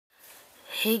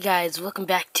Hey guys, welcome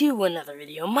back to another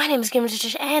video. My name is Gamer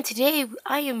and today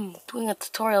I am doing a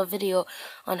tutorial video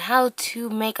on how to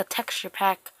make a texture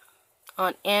pack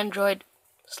on Android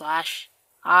 /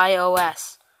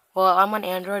 iOS. Well, I'm on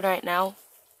Android right now,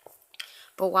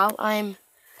 but while I'm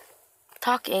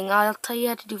talking, I'll tell you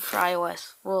how to do for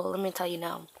iOS. Well, let me tell you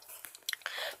now.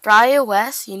 For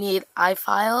iOS, you need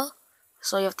iFile,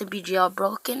 so you have to be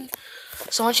jailbroken.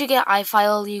 So once you get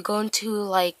iFile, you go into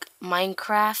like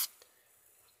Minecraft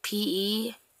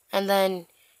PE, and then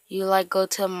you like go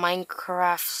to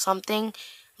Minecraft something,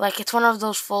 like it's one of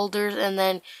those folders, and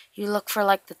then you look for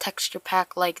like the texture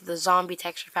pack, like the zombie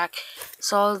texture pack.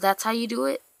 So that's how you do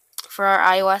it for our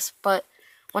iOS. But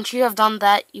once you have done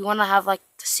that, you want to have like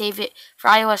to save it. For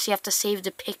iOS, you have to save the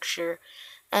picture,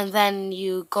 and then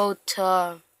you go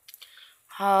to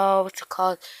what's it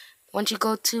called? Once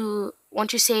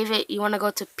you save it, you want to go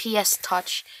to PS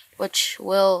Touch, which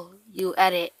will you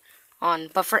edit on.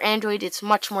 But for Android, it's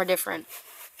much more different.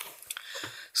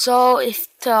 So if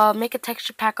to make a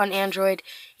texture pack on Android,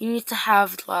 you need to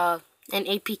have an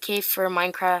APK for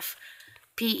Minecraft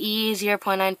PE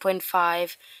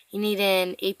 0.9.5. You need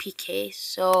an APK.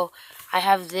 So I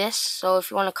have this. So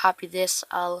if you want to copy this,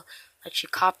 I'll let you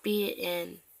copy it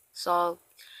in. So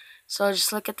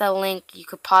just look at the link. You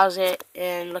could pause it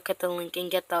and look at the link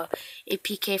and get the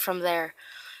APK from there.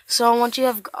 So once you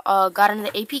have gotten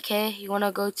the APK, you want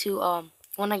to go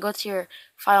to your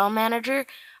file manager.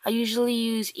 I usually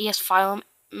use ES File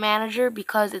Manager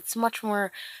because it's much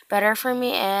more better for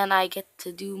me, and I get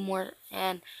to do more,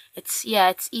 and it's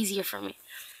easier for me.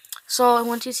 So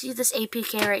once you see this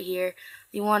APK right here,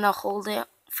 you want to hold it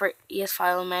for ES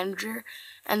File Manager,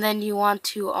 and then you want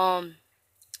to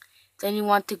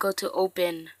go to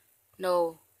open.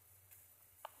 No,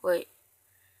 wait.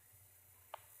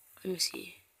 Let me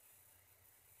see.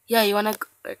 Yeah, you wanna.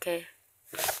 Okay.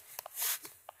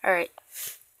 Alright.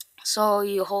 So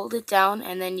you hold it down,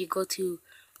 and then you go to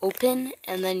open,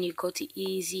 and then you go to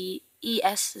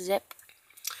ES zip.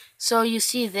 So you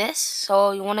see this.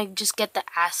 So you wanna just get the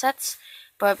assets,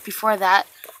 but before that,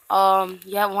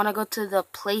 you wanna go to the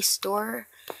Play Store,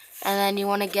 and then you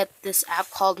wanna get this app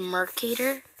called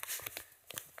Mercator.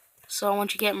 So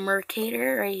once you get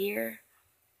Mercator right here,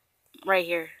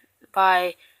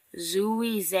 by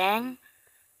Zui Zhang.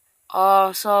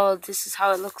 So this is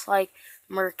how it looks like,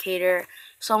 Mercator.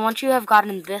 So once you have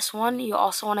gotten this one, you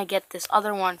also want to get this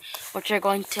other one, which you're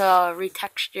going to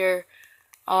retexture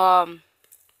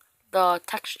the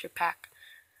texture pack.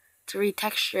 To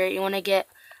retexture it, you want to get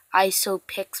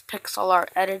ISOPix pixel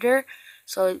art editor.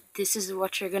 So this is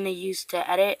what you're going to use to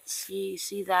edit. So you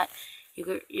see that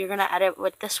you're going to edit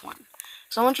with this one.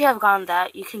 So once you have gotten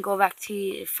that, you can go back to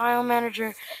your file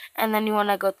manager, and then you want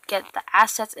to go get the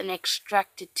assets and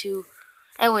extract it to.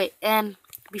 And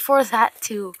before that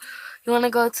too, you want to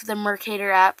go to the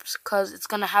Mercator apps, because it's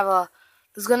gonna have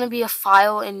there's gonna be a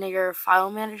file in your file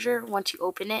manager once you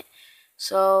open it.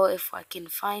 So if I can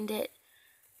find it,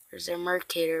 there's a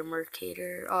Mercator.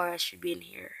 Oh, it should be in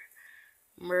here.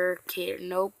 Mercator.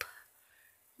 Nope.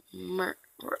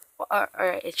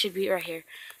 Alright, it should be right here.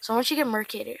 So once you get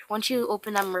Mercator, once you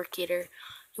open that Mercator,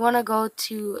 you want to go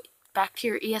back to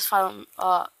your ES file,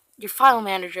 your file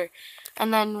manager,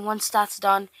 and then once that's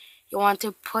done, you want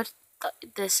to put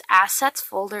this assets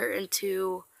folder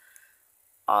into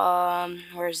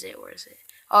where is it?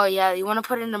 Oh yeah, you want to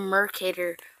put it in the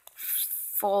Mercator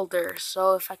folder.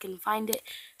 So if I can find it,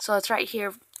 so it's right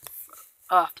here,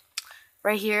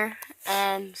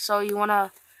 and so you want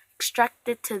to extract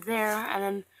it to there, and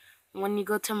then when you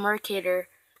go to Mercator,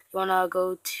 you want to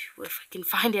go to, if I can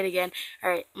find it again,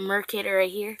 alright, Mercator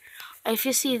right here. If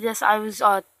you see this, I was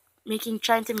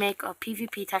trying to make a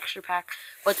PvP texture pack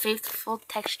with faithful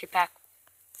texture pack,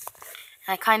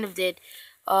 and I kind of did.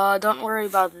 Don't worry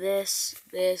about this,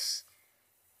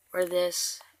 or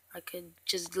this. I could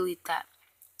just delete that.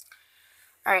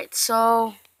 Alright,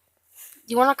 so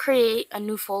you want to create a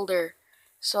new folder.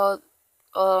 So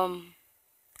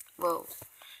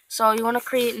So you want to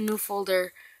create a new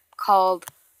folder called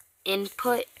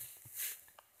input,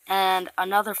 and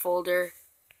another folder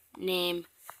named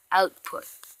output.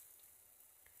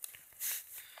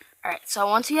 Alright, so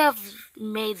once you have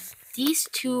made these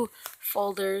two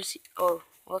folders,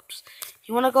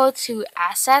 you want to go to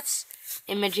assets,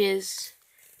 images,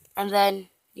 and then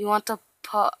you want to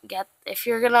if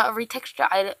you're going to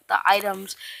retexture the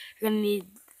items, you're going to need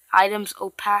items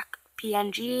opaque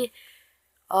PNG,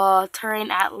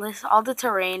 terrain atlas, all the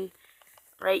terrain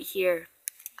right here.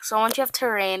 So once you have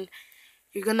terrain,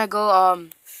 you're gonna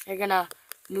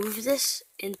move this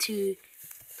into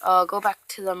go back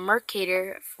to the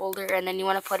Mercator folder, and then you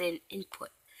want to put in input.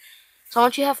 So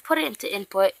once you have put it into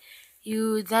input,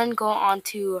 you then go on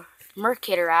to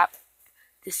Mercator app.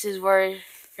 This is where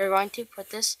you're going to put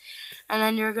this, and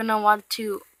then you're gonna want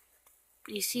to,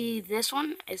 you see this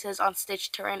one, it says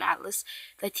unstitched terrain atlas,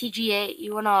 the TGA.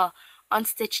 You wanna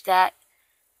unstitch that,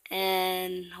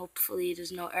 and hopefully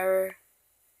there's no error.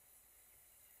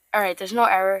 Alright, there's no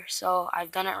error, so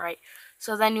I've done it right.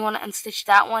 So then you want to unstitch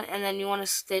that one, and then you want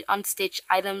to unstitch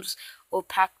items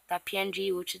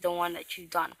opac.png, which is the one that you've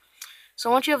done. So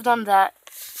once you have done that,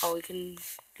 oh, we can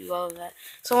do all of that.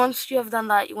 So once you have done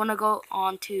that, you want to go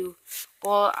on to,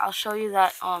 well, I'll show you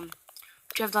that, once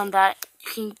you have done that,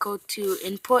 you can go to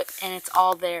input, and it's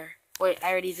all there. Wait,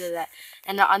 I already did that.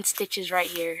 And the unstitch is right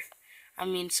here.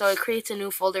 So it creates a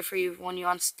new folder for you when you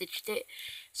unstitched it.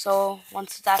 So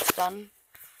once that's done,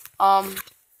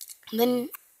 then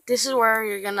this is where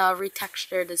you're gonna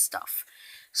retexture this stuff.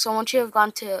 So once you have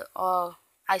gone to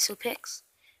ISOPix,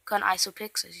 go on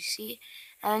ISOPix as you see,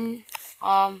 and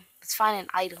let's find an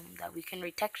item that we can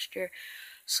retexture.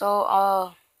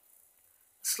 So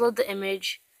let's load the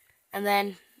image, and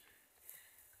then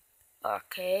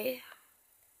okay,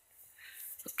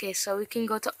 so we can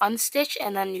go to unstitch,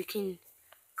 and then you can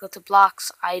go to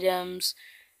blocks, items.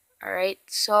 Alright,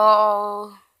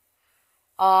 so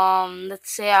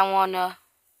let's say I wanna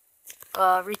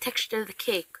retexture the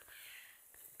cake.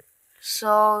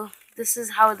 So this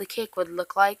is how the cake would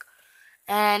look like.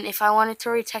 And if I wanted to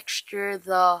retexture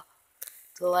the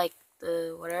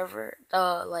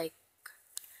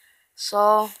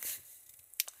so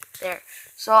there.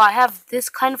 So I have this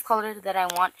kind of color that I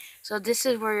want. So this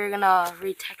is where you're gonna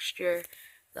retexture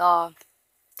the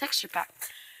texture pack.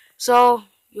 So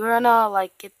you're gonna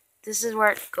this is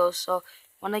where it goes. So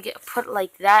when I get put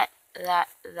like that.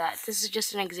 This is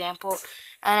just an example,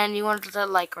 and then you want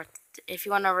to if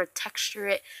you want to retexture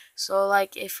it. So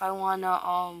like if I wanna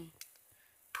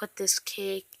put this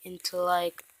cake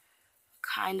into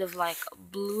kind of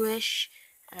bluish,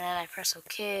 and then I press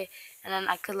OK, and then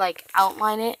I could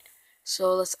outline it.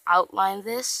 So let's outline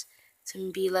this to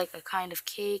be like a kind of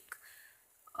cake.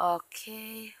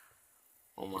 Okay,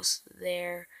 almost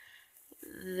there.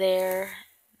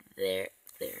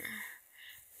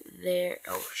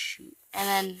 Oh shoot. And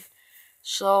then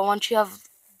so once you have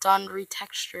done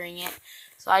retexturing it,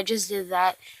 so I just did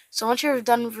that. So once you're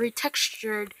done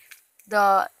retextured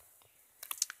the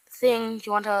thing,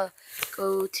 you want to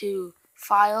go to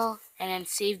file and then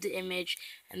save the image,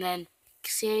 and then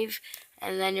save,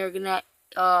 and then you're gonna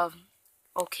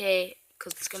okay,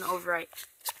 because it's gonna overwrite.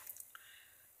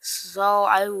 So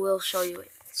I will show you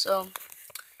it. So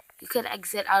you could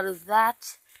exit out of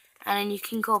that, and then you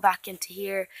can go back into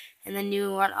here, and then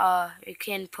you want you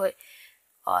can put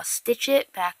stitch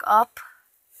it back up.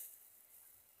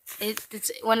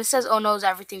 It's when it says oh no,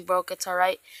 everything broke, it's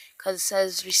alright, because it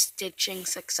says restitching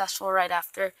successful right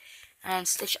after, and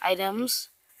stitch items.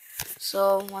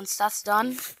 So once that's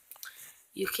done,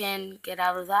 you can get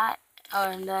out of that,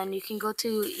 and then you can go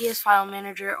to ES File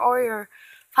Manager or your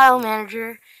File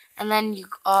Manager, and then you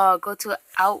go to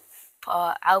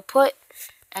output,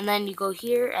 and then you go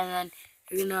here, and then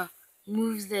you're gonna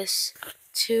move this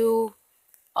to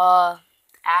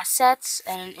assets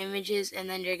and images, and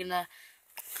then you're gonna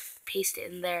paste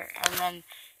it in there, and then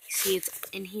you see it's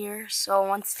in here. So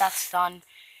once that's done,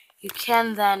 you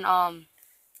can then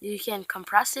you can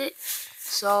compress it.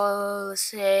 So let's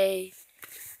say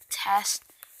test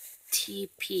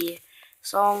TP.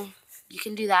 So you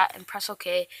can do that and press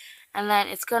OK, and then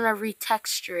it's gonna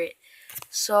retexture it.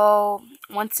 So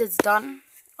once it's done,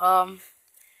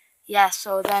 yeah,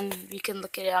 so then you can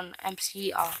look at it on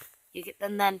MC.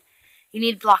 And then you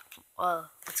need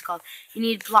you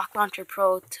need Block Launcher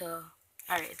Pro to.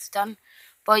 Alright, it's done.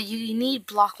 But you need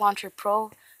Block Launcher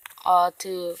Pro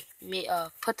to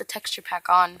put the texture pack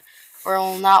on, or it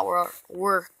will not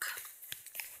work.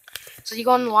 So you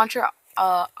go on the launcher.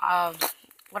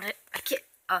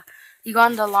 You go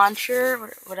on the launcher,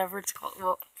 whatever it's called.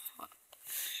 Well,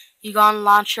 you go on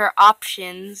launcher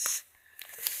options,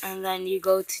 and then you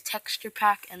go to texture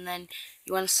pack, and then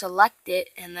you want to select it,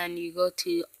 and then you go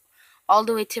to all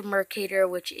the way to Mercator,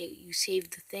 which you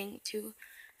saved the thing to,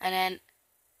 and then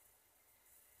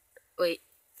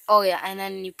and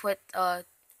then you put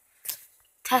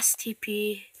test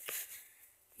TP.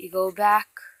 You go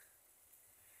back,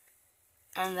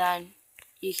 and then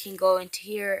you can go into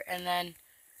here, and then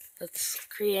let's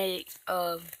create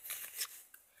a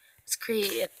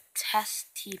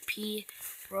test TP,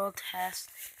 world test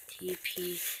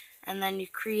TP, and then you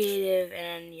creative,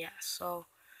 and yeah. So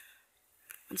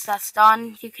once that's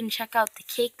done, you can check out the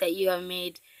cake that you have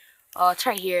made it's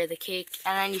right here, the cake,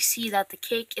 and then you see that the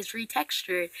cake is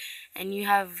retextured, and you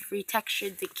have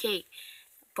retextured the cake,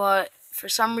 but for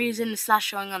some reason it's not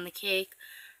showing on the cake.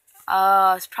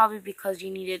 It's probably because you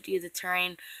need to do the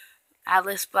terrain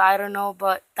atlas, but I don't know,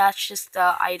 but that's just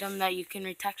the item that you can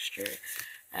retexture.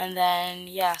 And then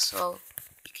yeah, so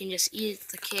you can just eat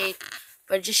the cake,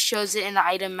 but it just shows it in the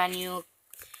item menu.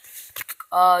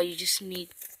 You just need,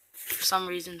 for some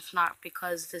reason, it's not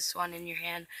because this one in your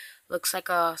hand looks like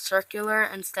a circular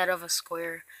instead of a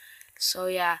square. So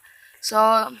yeah, so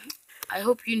I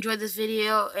hope you enjoyed this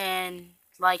video and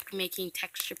like making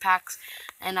texture packs,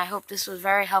 and I hope this was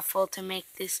very helpful to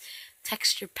make this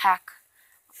texture pack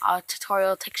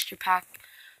tutorial texture pack.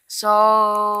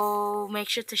 So make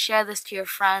sure to share this to your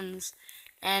friends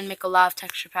and make a lot of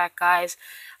texture pack, guys.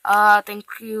 Thank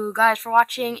you guys for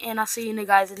watching, and I'll see you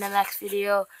guys in the next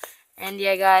video. And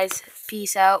yeah, guys,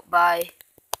 peace out. Bye.